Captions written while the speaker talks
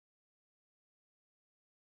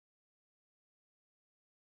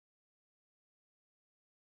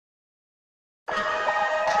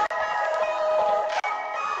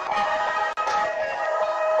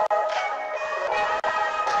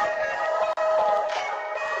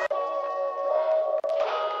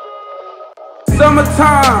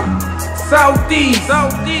Summertime, Southeast,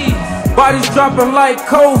 bodies dropping like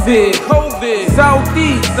COVID.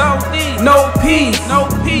 Southeast, no peace,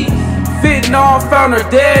 Fitting all found her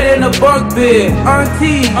dead in a bunk bed.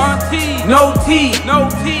 Aunties, no teeth,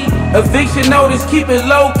 Eviction notice, keep it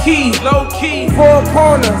low key. Four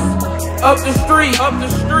corners, up the street.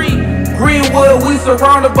 Greenwood, we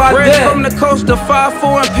surrounded by death. From the coast of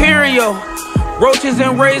 5-4 Imperial. Roaches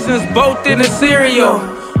and raisins, both in the cereal.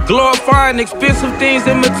 Glorifying expensive things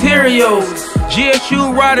and materials.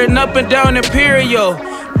 GSU riding up and down Imperial.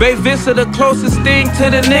 Bay Vista, the closest thing to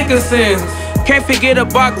the Nickersons. Can't forget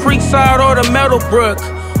about Creekside or the Meadowbrook.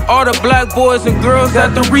 All the black boys and girls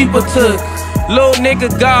that the Reaper took. Lil' nigga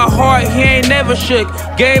got hard, he ain't never shook.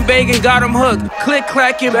 Game banging got him hooked. Click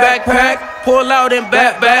clacking backpack. Pull out and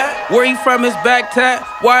back. Where he from his back tap?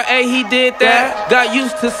 YA he did that. Got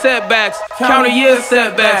used to setbacks. Counter year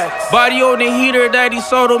setbacks. Body on the heater that he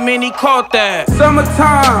sold him and he caught that.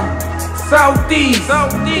 Summertime, Southeast.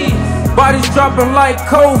 Bodies dropping like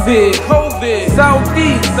COVID.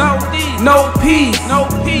 Southeast, no peace.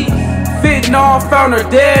 Fitting all found her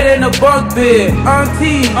dead in a bunk bed.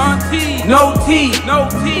 Aunties, no teeth.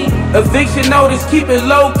 Eviction notice, keep it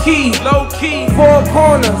low key. Four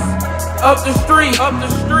corners, up the street.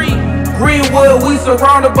 Greenwood, we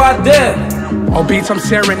surrounded by death. On beats I'm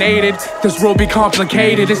serenaded, this road be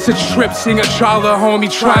complicated. It's a trip, sing a child, homie,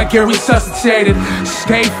 try and get resuscitated.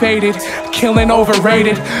 Stay faded, killing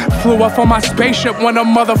overrated. Flew up on my spaceship when a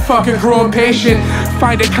motherfucker grew impatient.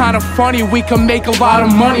 Find it kinda funny, we can make a lot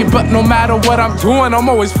of money, but no matter what I'm doing, I'm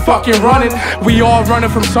always fucking running. We all running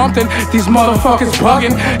from something, these motherfuckers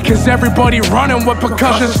bugging. Cause everybody running when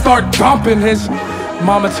percussion start dumping. His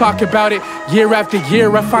mama talk about it year after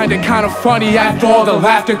year. I find it kinda funny, after all the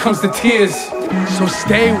laughter comes the tears. So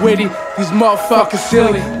stay witty, these motherfuckers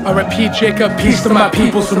silly. R.I.P. Jacob, peace to my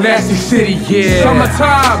peoples from Nasty City, yeah.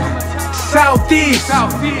 Summertime, Southeast,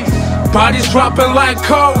 bodies dropping like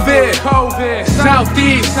COVID.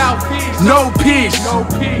 Southeast, no peace.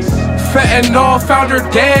 Fentanyl found her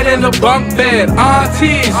dead in a bunk bed.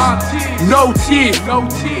 Aunties, no teeth.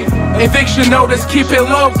 Eviction notice, keep it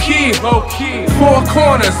low key. Four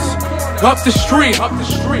corners, up the street.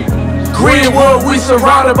 Greenwood, we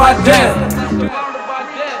surrounded by death.